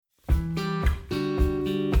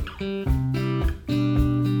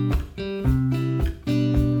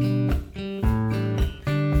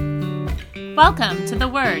Welcome to The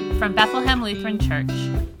Word from Bethlehem Lutheran Church.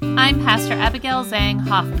 I'm Pastor Abigail Zhang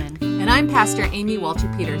Hoffman. And I'm Pastor Amy Walter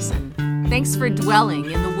Peterson. Thanks for dwelling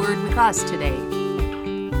in the Word with us today.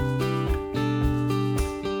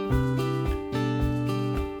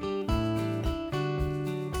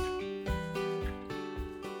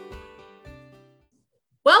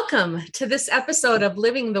 Welcome to this episode of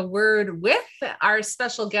Living the Word with. Our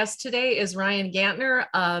special guest today is Ryan Gantner,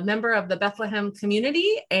 a member of the Bethlehem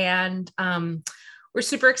community, and we're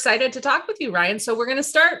super excited to talk with you, Ryan. So we're going to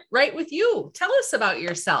start right with you. Tell us about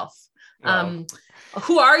yourself.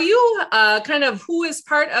 Who are you? Kind of who is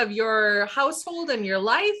part of your household and your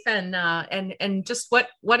life, and just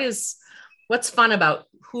what's fun about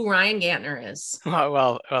who Ryan Gantner is?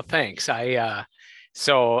 Well, thanks.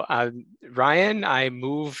 Ryan, I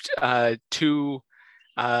moved to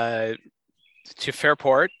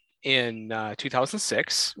Fairport in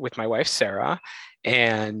 2006 with my wife, Sarah,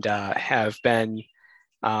 and have been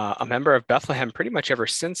a member of Bethlehem pretty much ever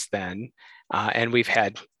since then. And we've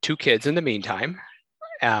had two kids in the meantime.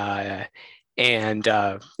 And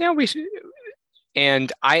I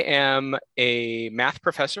am a math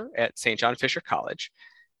professor at St. John Fisher College.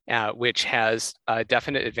 Which has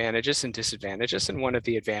definite advantages and disadvantages. And one of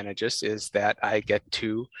the advantages is that I get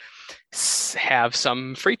to have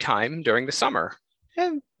some free time during the summer.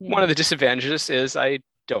 And one of the disadvantages is I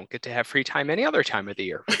don't get to have free time any other time of the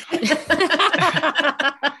year.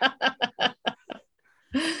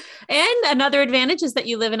 And another advantage is that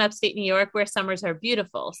you live in upstate New York where summers are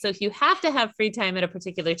beautiful. So if you have to have free time at a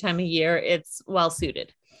particular time of year, it's well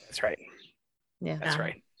suited. That's right. Yeah, that's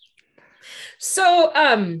right. So,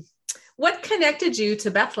 what connected you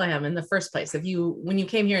to Bethlehem in the first place? When you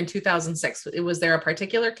came here in 2006, was there a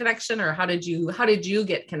particular connection, or how did you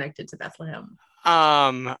get connected to Bethlehem?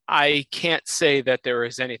 I can't say that there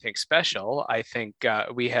was anything special. I think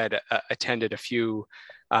we had attended a few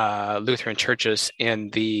Lutheran churches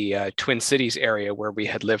in the Twin Cities area where we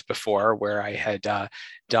had lived before, where I had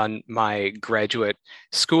done my graduate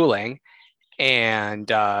schooling. And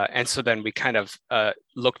so then we kind of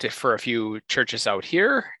looked for a few churches out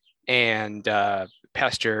here, and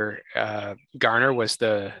Pastor Garner was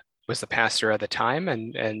the pastor at the time,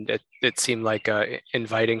 and it seemed like a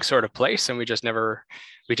inviting sort of place, and we just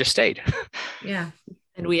stayed. Yeah,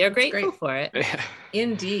 and we are grateful for it.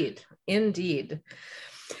 Indeed.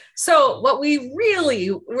 So what we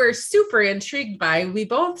really were super intrigued by, we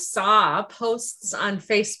both saw posts on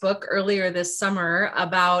Facebook earlier this summer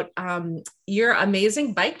about your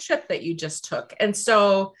amazing bike trip that you just took. And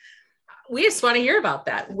so we just want to hear about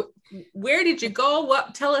that. Where did you go?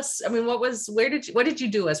 Tell us, what did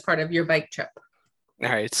you do as part of your bike trip?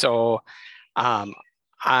 All right. So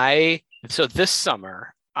this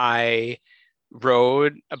summer I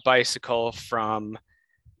rode a bicycle from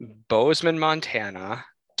Bozeman, Montana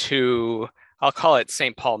to, I'll call it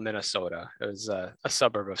St. Paul, Minnesota. It was a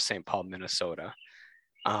suburb of St. Paul, Minnesota,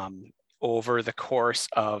 over the course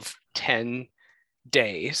of 10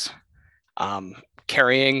 days,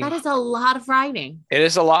 carrying. That is a lot of riding. It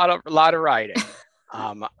is a lot of riding.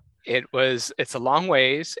 It's a long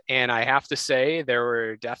ways. And I have to say, there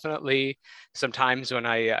were definitely some times when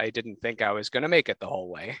I didn't think I was going to make it the whole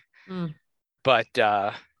way. But,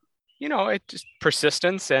 it just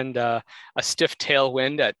persistence and a stiff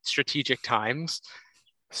tailwind at strategic times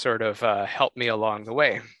sort of helped me along the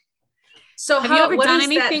way. So have you ever done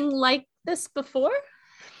anything like this before?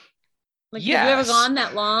 Like, yes. Have you ever gone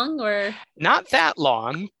that long, or? Not that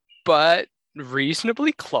long, but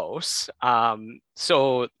reasonably close.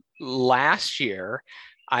 So last year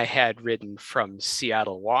I had ridden from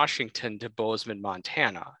Seattle, Washington to Bozeman,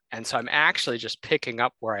 Montana. And so I'm actually just picking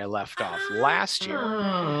up where I left off last year.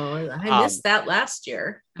 Oh, I missed that last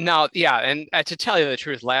year. Now, yeah. And to tell you the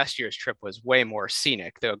truth, last year's trip was way more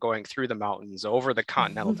scenic. They were going through the mountains, over the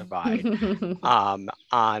Continental Divide,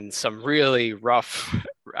 on some really rough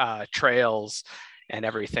trails and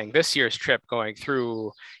everything. This year's trip going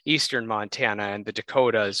through eastern Montana and the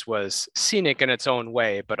Dakotas was scenic in its own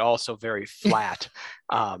way, but also very flat,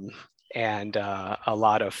 and a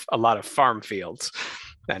lot of farm fields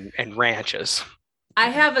and ranches.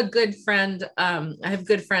 I have a good friend. I have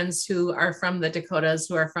good friends who are from the Dakotas,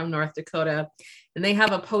 who are from North Dakota, and they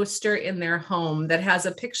have a poster in their home that has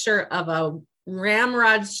a picture of a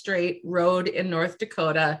ramrod straight road in North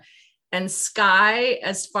Dakota and sky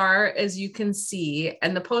as far as you can see.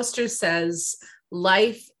 And the poster says,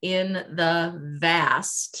 "Life in the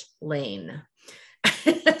vast lane."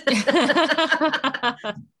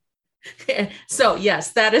 So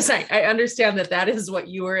yes, that is, I understand that is what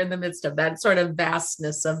you were in the midst of, that sort of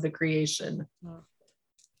vastness of the creation.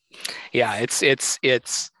 Yeah, it's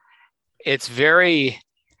it's very,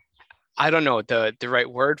 I don't know the right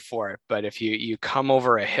word for it, but if you come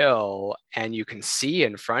over a hill and you can see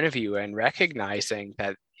in front of you and recognizing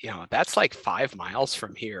that, that's like 5 miles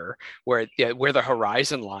from here where the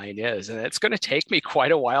horizon line is, and it's going to take me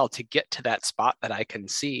quite a while to get to that spot that I can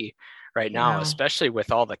see right now, Wow. especially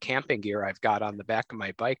with all the camping gear I've got on the back of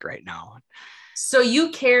my bike right now. So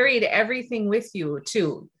you carried everything with you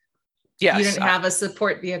too? Yes. You didn't have a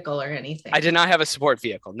support vehicle or anything? I did not have a support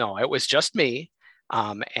vehicle. No, it was just me.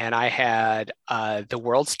 And I had the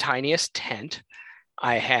world's tiniest tent.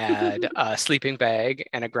 I had a sleeping bag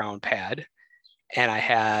and a ground pad. And I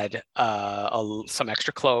had some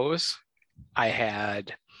extra clothes. I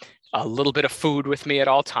had a little bit of food with me at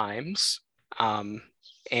all times,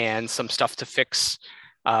 and some stuff to fix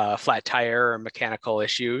flat tire or mechanical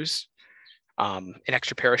issues. An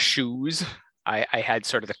extra pair of shoes. I had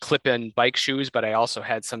sort of the clip-in bike shoes, but I also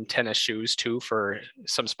had some tennis shoes too for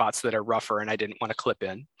some spots that are rougher and I didn't want to clip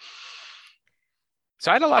in.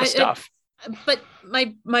 So I had a lot of stuff. But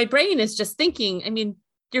my brain is just thinking, I mean,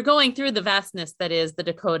 you're going through the vastness that is the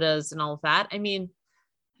Dakotas and all of that. I mean,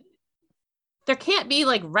 there can't be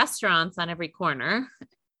like restaurants on every corner.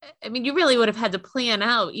 I mean, you really would have had to plan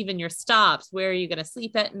out even your stops. Where are you going to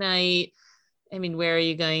sleep at night? I mean, where are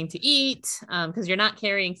you going to eat? Because you're not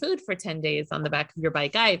carrying food for 10 days on the back of your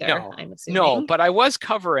bike either, I'm assuming. No, but I was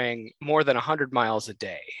covering more than 100 miles a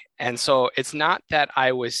day. And so it's not that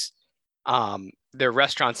I was, there are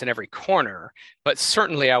restaurants in every corner, but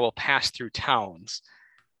certainly I will pass through towns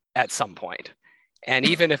at some point. And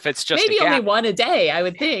even if it's just maybe only one a day, I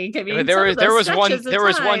would think. I mean, there was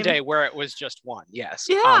one day where it was just one. Yes.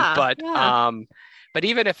 Yeah. But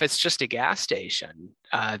even if it's just a gas station,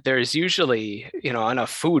 there's usually, enough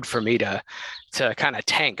food for me to kind of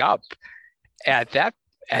tank up at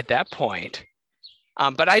that point.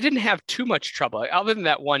 But I didn't have too much trouble. Other than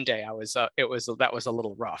that one day, that was a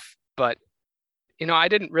little rough. But I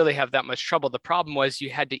didn't really have that much trouble. The problem was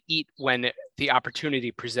you had to eat when the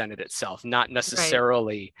opportunity presented itself, not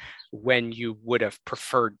necessarily when you would have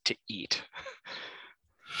preferred to eat.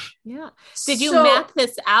 Yeah. Did you map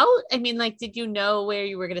this out? I mean, like, did you know where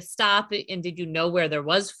you were going to stop, and did you know where there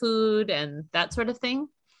was food and that sort of thing?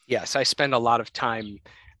 Yes, I spend a lot of time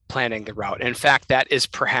planning the route. In fact, that is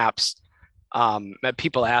perhaps,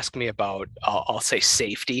 people ask me about, I'll say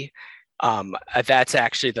safety. That's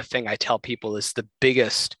actually the thing I tell people is the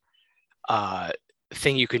biggest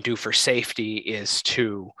thing you can do for safety is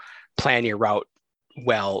to plan your route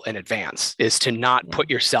well in advance, is to not put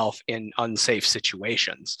yourself in unsafe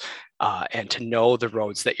situations, and to know the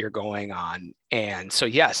roads that you're going on. And so,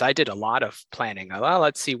 yes, I did a lot of planning. Well,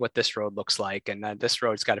 let's see what this road looks like. And this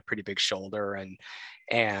road's got a pretty big shoulder,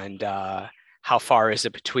 and how far is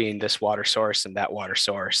it between this water source and that water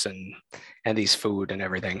source, and these food and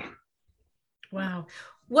everything. Wow.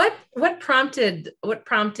 What prompted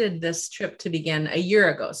this trip to begin a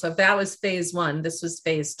year ago? So if that was phase one, this was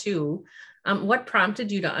phase two. What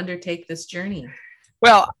prompted you to undertake this journey?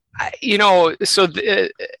 Well, this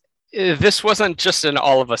wasn't just an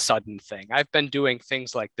all of a sudden thing. I've been doing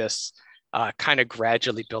things like this kind of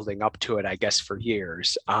gradually building up to it, I guess, for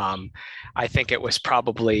years. I think it was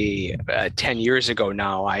probably 10 years ago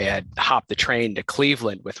now, I had hopped the train to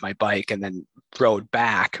Cleveland with my bike and then rode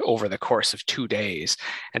back over the course of 2 days.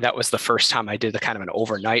 And that was the first time I did the kind of an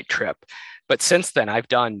overnight trip. But since then, I've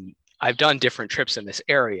done different trips in this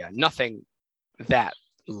area, nothing that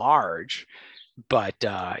large. But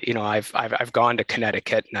I've gone to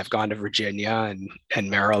Connecticut, and I've gone to Virginia and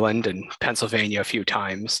Maryland and Pennsylvania a few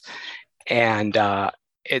times. And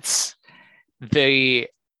it's the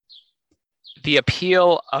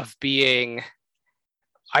appeal of being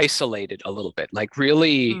isolated a little bit, like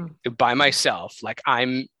really by myself, like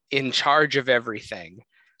I'm in charge of everything,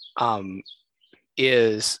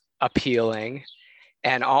 is appealing.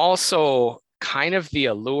 And also kind of the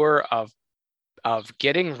allure of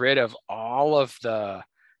getting rid of all of the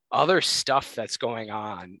other stuff that's going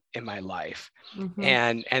on in my life,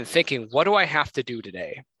 and thinking, what do I have to do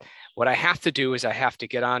today? What I have to do is I have to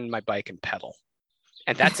get on my bike and pedal,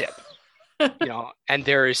 and that's it. And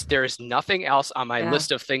there's nothing else on my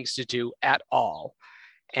list of things to do at all.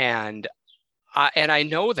 And I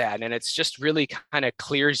know that, and it's just really kind of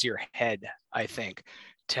clears your head, I think,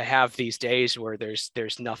 to have these days where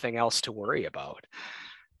there's nothing else to worry about.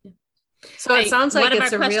 So it sounds like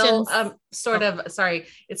it's a real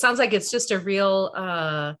it sounds like it's just a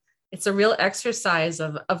real it's a real exercise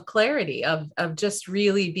of clarity, of just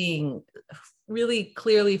really being really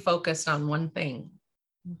clearly focused on one thing.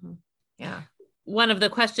 Yeah. One of the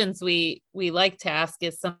questions we like to ask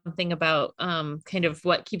is something about kind of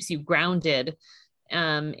what keeps you grounded.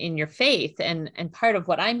 in your faith. And part of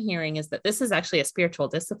what I'm hearing is that this is actually a spiritual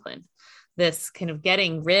discipline, this kind of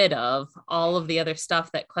getting rid of all of the other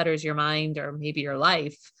stuff that clutters your mind or maybe your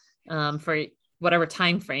life, for whatever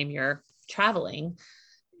time frame you're traveling,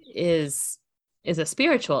 is a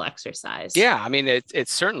spiritual exercise. Yeah, I mean, it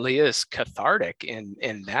certainly is cathartic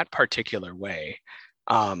in that particular way.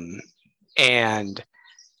 And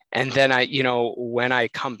then when I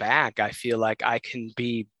come back, I feel like I can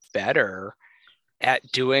be better at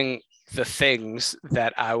doing the things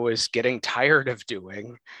that I was getting tired of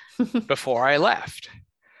doing before I left.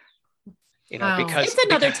 Because it's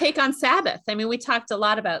another take on Sabbath. I mean, we talked a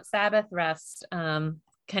lot about Sabbath rest,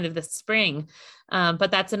 kind of this spring,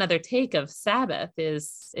 but that's another take of Sabbath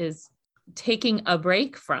is taking a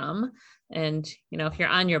break from. And if you're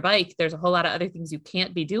on your bike, there's a whole lot of other things you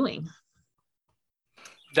can't be doing.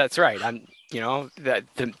 That's right. That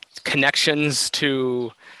the connections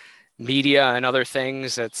to media and other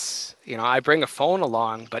things, it's, I bring a phone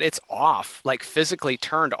along, but it's off, like physically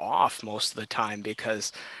turned off most of the time,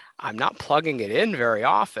 because I'm not plugging it in very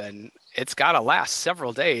often. It's got to last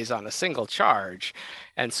several days on a single charge.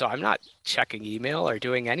 And so I'm not checking email or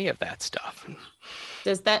doing any of that stuff.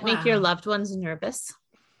 Does that make your loved ones nervous?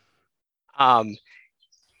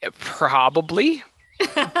 Probably,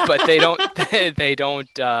 but they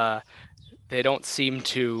don't seem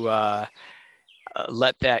to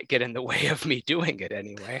let that get in the way of me doing it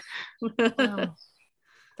anyway. Wow.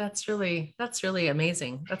 That's really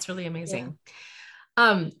amazing. That's really amazing.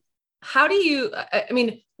 Yeah. How do you,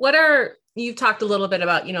 you've talked a little bit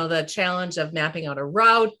about, the challenge of mapping out a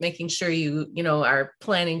route, making sure you are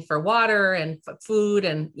planning for water and food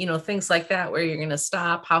and, things like that, where you're going to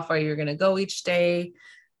stop, how far you're going to go each day.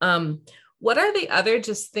 What are the other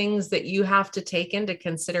just things that you have to take into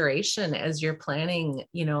consideration as you're planning,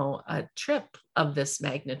 a trip of this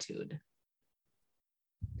magnitude?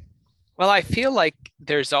 Well, I feel like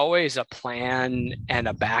there's always a plan and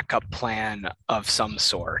a backup plan of some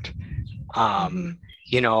sort, and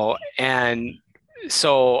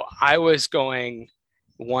so I was going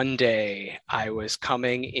one day, I was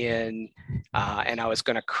coming in and I was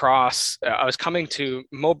going to cross, I was coming to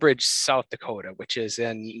Mobridge, South Dakota, which is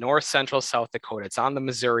in north central South Dakota. It's on the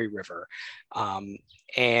Missouri River.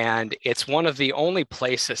 And it's one of the only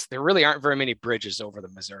places, there really aren't very many bridges over the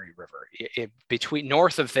Missouri River. Between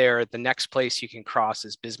north of there, the next place you can cross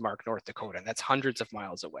is Bismarck, North Dakota, and that's hundreds of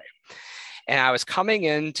miles away. And I was coming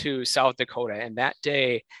into South Dakota, and that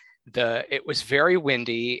day, it was very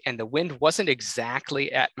windy, and the wind wasn't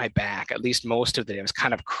exactly at my back, at least most of the day. It was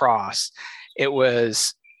kind of cross. It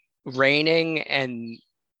was raining, and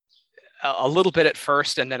a little bit at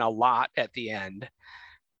first, and then a lot at the end.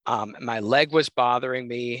 My leg was bothering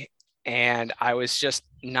me, and I was just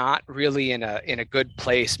not really in a good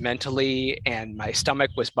place mentally, and my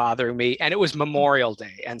stomach was bothering me, and it was Memorial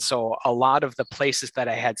Day. And so a lot of the places that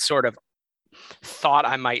I had sort of thought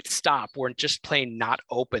I might stop were just plain not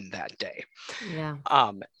open that day. Yeah.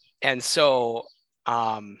 And so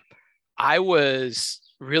I was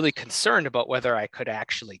really concerned about whether I could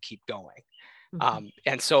actually keep going.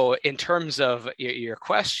 And so in terms of your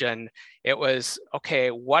question, it was,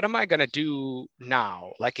 okay, what am I going to do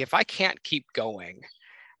now? Like, if I can't keep going,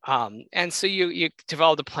 and so you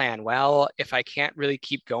developed a plan. Well, if I can't really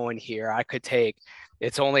keep going here, I could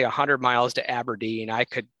it's only 100 miles to Aberdeen. I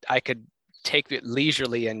could take it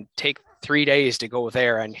leisurely and take 3 days to go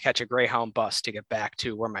there and catch a Greyhound bus to get back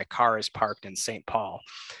to where my car is parked in St. Paul.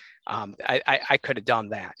 I could have done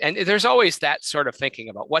that. And there's always that sort of thinking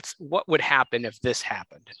about what would happen if this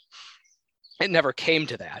happened. It never came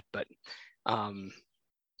to that, but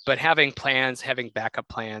having plans, having backup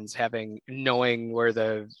plans, knowing where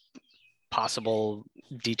the possible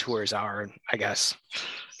detours are, I guess. I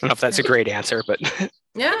don't know if that's a great answer, but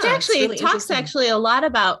yeah, which actually really talks a lot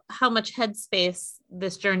about how much headspace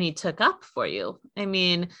this journey took up for you. I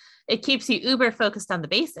mean, it keeps you uber focused on the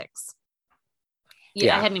basics.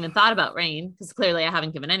 Yeah, I hadn't even thought about rain, because clearly I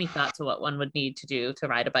haven't given any thought to what one would need to do to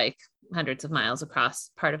ride a bike hundreds of miles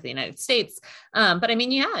across part of the United States. But I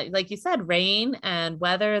mean, yeah, like you said, rain and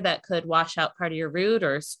weather that could wash out part of your route,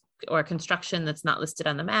 or construction that's not listed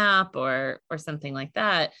on the map, or something like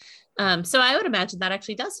that. So I would imagine that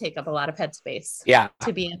actually does take up a lot of headspace. Yeah.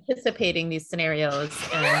 To be anticipating these scenarios.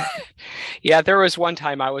 Yeah, there was one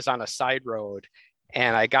time I was on a side road,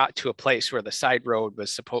 and I got to a place where the side road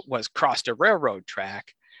was crossed a railroad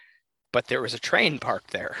track, but there was a train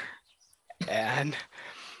parked there. And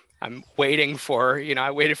I'm waiting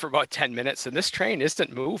I waited for about 10 minutes, and this train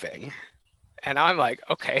isn't moving. And I'm like,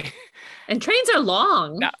 okay. And trains are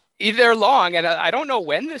long. they're long, and I don't know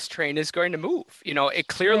when this train is going to move. It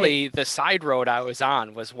clearly, Right. the side road I was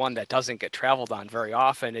on was one that doesn't get traveled on very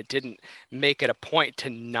often. It didn't make it a point to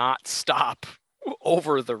not stop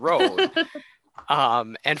over the road.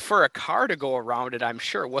 And for a car to go around it, I'm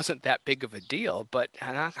sure it wasn't that big of a deal. But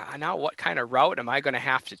now what kind of route am I going to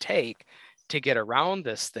have to take to get around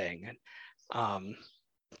this thing?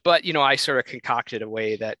 But I sort of concocted a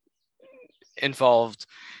way that involved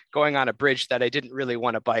going on a bridge that I didn't really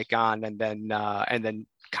want to bike on, and then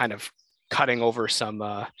kind of cutting over some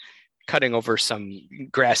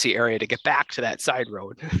grassy area to get back to that side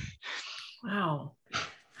road. Wow.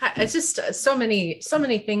 It's just so many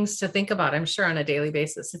things to think about, I'm sure, on a daily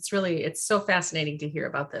basis. It's so fascinating to hear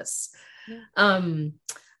about this. Yeah.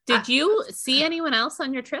 Did you see anyone else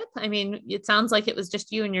on your trip? I mean, it sounds like it was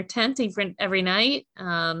just you and your tent every night.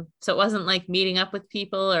 So it wasn't like meeting up with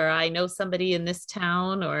people, or I know somebody in this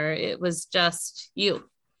town, or it was just you.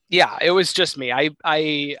 Yeah, it was just me. I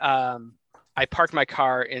parked my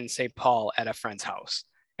car in St. Paul at a friend's house.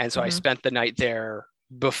 And so I spent the night there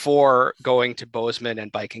before going to Bozeman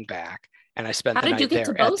and biking back. And I spent How the did you night get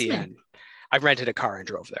to there at the Bozeman? end. I rented a car and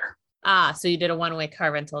drove there. So you did a one-way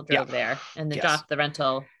car rental, drove Yeah. there, and then Yes. dropped the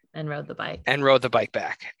rental and rode the bike. And rode the bike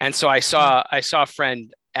back. And so I saw a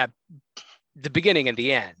friend at the beginning and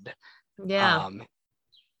the end. Yeah.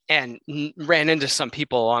 And ran into some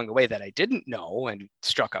people along the way that I didn't know and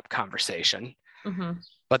struck up conversation. Mm-hmm.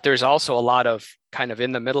 But there's also a lot of kind of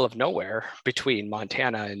in the middle of nowhere between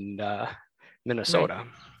Montana and Minnesota. Right.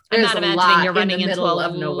 I'm There's not a imagining lot you're in the running into middle a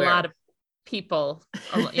of nowhere. lot of people,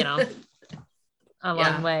 a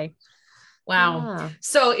long way. Wow. Yeah.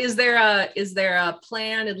 So is there a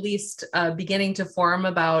plan, at least beginning to form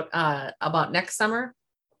about next summer?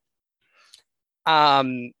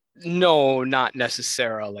 No, not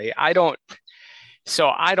necessarily. I don't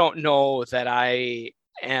know that I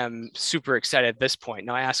am super excited at this point.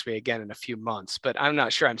 Now ask me again in a few months, but I'm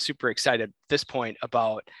not sure I'm super excited at this point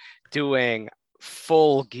about doing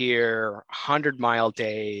full gear 100-mile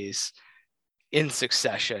days in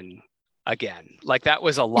succession again. Like, that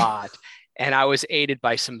was a lot. And I was aided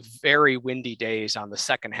by some very windy days on the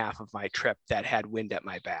second half of my trip that had wind at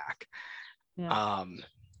my back. Yeah.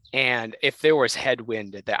 And if there was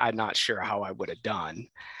headwind, that I'm not sure how I would have done.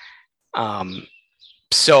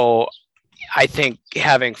 So I think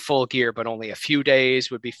having full gear, but only a few days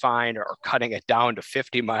would be fine, or cutting it down to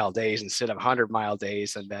 50-mile days instead of 100-mile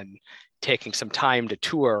days, and then taking some time to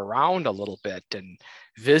tour around a little bit and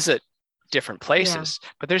visit different places. Yeah.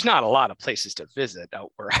 But there's not a lot of places to visit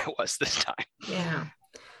out where I was this time. Yeah.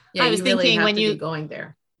 I was thinking really when you going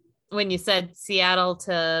there, when you said Seattle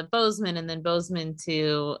to Bozeman and then Bozeman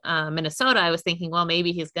to Minnesota, I was thinking, well,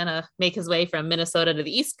 maybe he's going to make his way from Minnesota to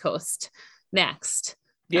the East Coast next.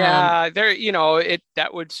 Yeah,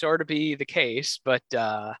 that would sort of be the case, but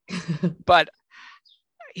I've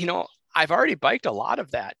already biked a lot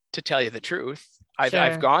of that, to tell you the truth.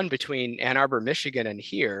 I've gone between Ann Arbor, Michigan and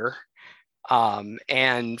here,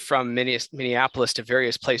 and from Minneapolis to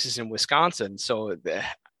various places in Wisconsin. So,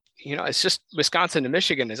 it's just Wisconsin to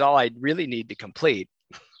Michigan is all I really need to complete.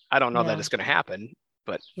 I don't know that it's going to happen,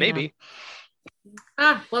 but maybe.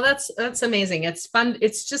 Well, that's amazing. It's fun.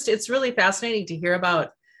 It's really fascinating to hear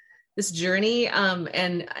about this journey,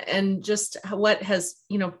 and just what has,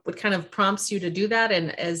 what kind of prompts you to do that.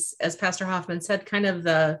 And as Pastor Hoffman said, kind of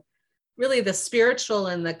the spiritual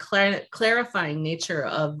and the clarifying nature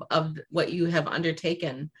of what you have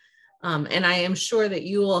undertaken. And I am sure that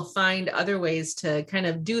you will find other ways to kind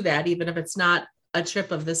of do that, even if it's not a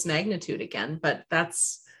trip of this magnitude again. But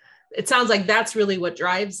it sounds like that's really what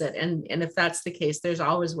drives it. And if that's the case, there's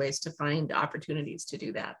always ways to find opportunities to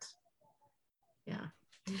do that. Yeah.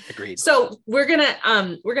 Agreed. So we're gonna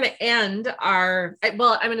end I'm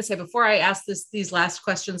gonna say, before I ask these last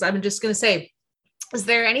questions, I'm just gonna say, is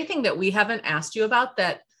there anything that we haven't asked you about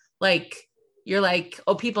that, like, you're like,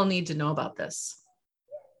 oh, people need to know about this?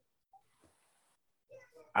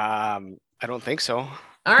 I don't think so.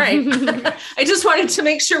 All right. I just wanted to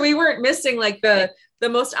make sure we weren't missing like the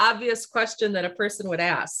most obvious question that a person would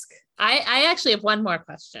ask. I actually have one more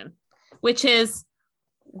question, which is,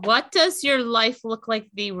 what does your life look like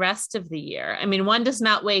the rest of the year? I mean, one does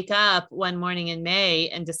not wake up one morning in May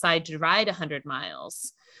and decide to ride 100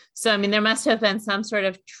 miles. So, I mean, there must have been some sort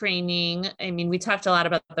of training. I mean, we talked a lot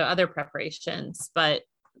about the other preparations, but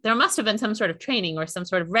there must have been some sort of training or some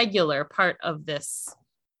sort of regular part of this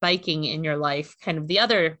biking in your life, kind of the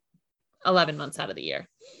other 11 months out of the year.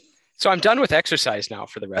 So I'm done with exercise now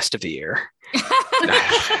for the rest of the year.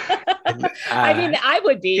 I mean, I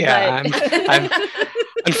would be. Yeah, but...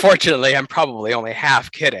 unfortunately, I'm probably only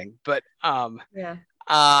half kidding, but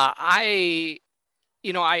I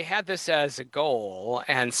had this as a goal.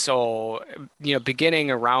 And so,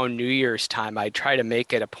 beginning around New Year's time, I try to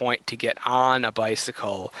make it a point to get on a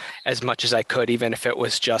bicycle as much as I could, even if it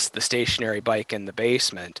was just the stationary bike in the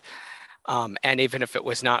basement. And even if it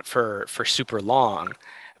was not for super long.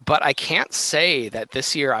 But I can't say that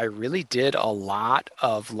this year I really did a lot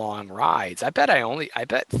of long rides. I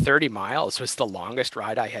bet 30 miles was the longest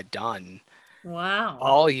ride I had done Wow.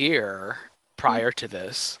 all year prior to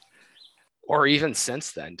this, or even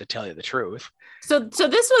since then, to tell you the truth. So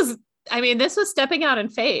this was stepping out in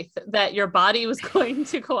faith that your body was going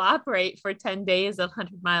to cooperate for 10 days of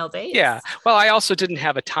 100-mile days. Yeah. Well, I also didn't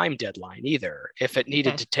have a time deadline either. If it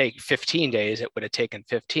needed to take 15 days, it would have taken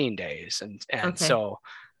 15 days. And so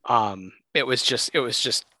it was just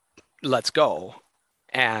let's go.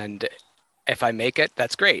 And if I make it,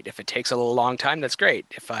 that's great. If it takes a little long time, that's great.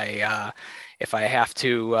 If I have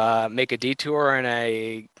to make a detour and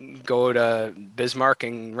I go to Bismarck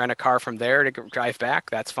and rent a car from there to drive back,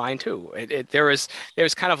 that's fine too. There was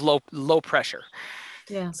kind of low pressure.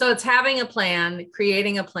 Yeah. So it's having a plan,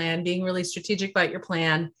 creating a plan, being really strategic about your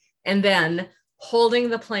plan, and then holding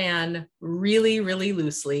the plan really, really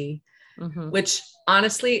loosely, which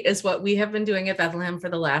honestly is what we have been doing at Bethlehem for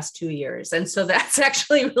the last 2 years. And so that's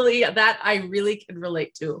actually that I really can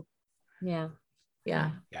relate to. Yeah.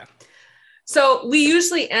 Yeah. Yeah. So we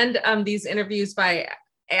usually end these interviews by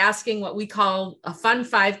asking what we call a fun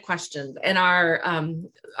 5 questions. And our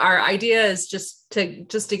idea is just to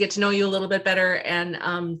get to know you a little bit better. And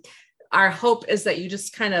our hope is that you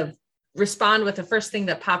just kind of respond with the first thing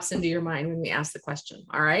that pops into your mind when we ask the question.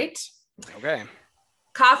 All right. Okay.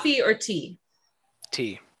 Coffee or tea?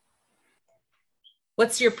 Tea.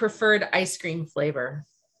 What's your preferred ice cream flavor?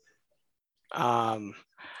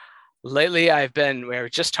 Lately, we were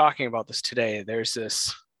just talking about this today. There's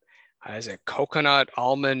this, is it coconut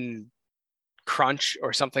almond crunch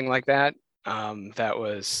or something like that?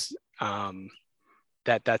 That's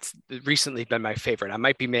recently been my favorite. I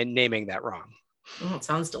might be naming that wrong. Oh, it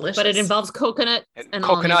sounds delicious. But it involves coconut and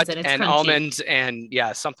almonds, and it's crunchy. Almonds and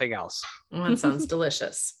something else. Oh, it sounds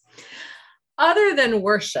delicious. Other than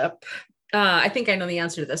worship, I think I know the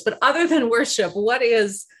answer to this, but other than worship, what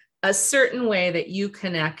is a certain way that you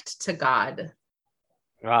connect to God?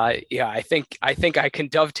 I think I can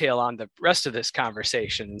dovetail on the rest of this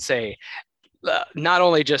conversation and say, not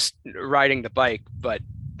only just riding the bike, but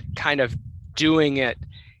kind of doing it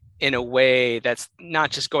in a way that's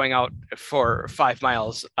not just going out for 5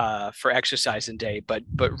 miles for exercise a day, but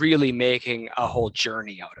really making a whole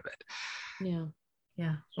journey out of it. Yeah.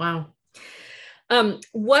 Yeah. Wow.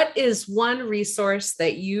 What is one resource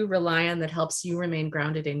that you rely on that helps you remain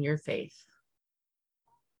grounded in your faith?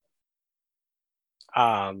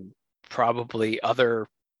 Probably other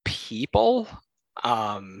people,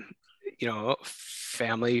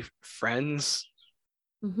 family, friends,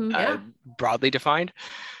 broadly defined.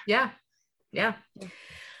 Yeah. Yeah.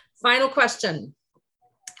 Final question.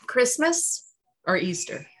 Christmas or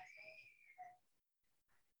Easter?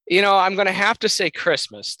 I'm going to have to say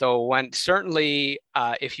Christmas, though. Certainly,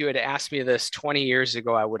 if you had asked me this 20 years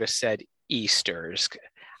ago, I would have said Easter's.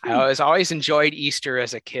 I was always enjoyed Easter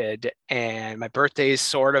as a kid, and my birthday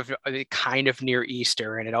is kind of near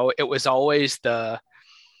Easter, and it was always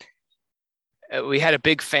we had a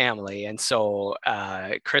big family, and so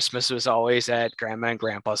Christmas was always at Grandma and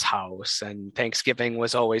Grandpa's house, and Thanksgiving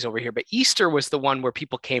was always over here. But Easter was the one where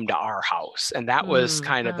people came to our house, and that was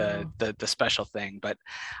kind of the special thing. But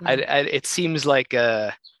it seems like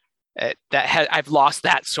I've lost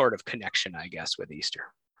that sort of connection, I guess, with Easter.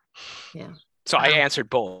 Yeah. So I answered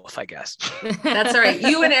both, I guess. That's all right.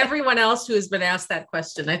 You and everyone else who has been asked that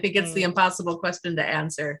question. I think it's the impossible question to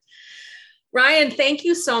answer. Ryan, thank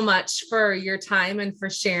you so much for your time and for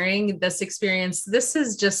sharing this experience. This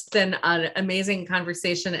has just been an amazing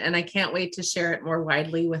conversation, and I can't wait to share it more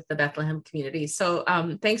widely with the Bethlehem community. So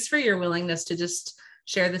thanks for your willingness to just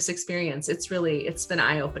share this experience. It's been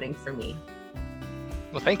eye-opening for me.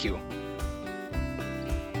 Well, thank you.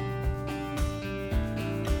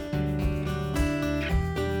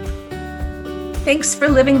 Thanks for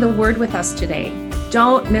living the word with us today.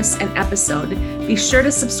 Don't miss an episode. Be sure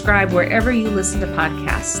to subscribe wherever you listen to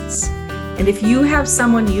podcasts. And if you have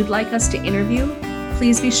someone you'd like us to interview,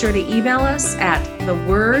 please be sure to email us at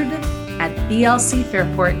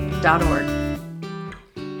theword@blcfairport.org.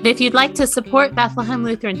 And if you'd like to support Bethlehem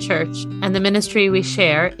Lutheran Church and the ministry we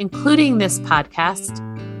share, including this podcast,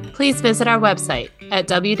 please visit our website at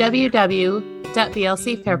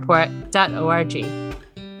www.blcfairport.org.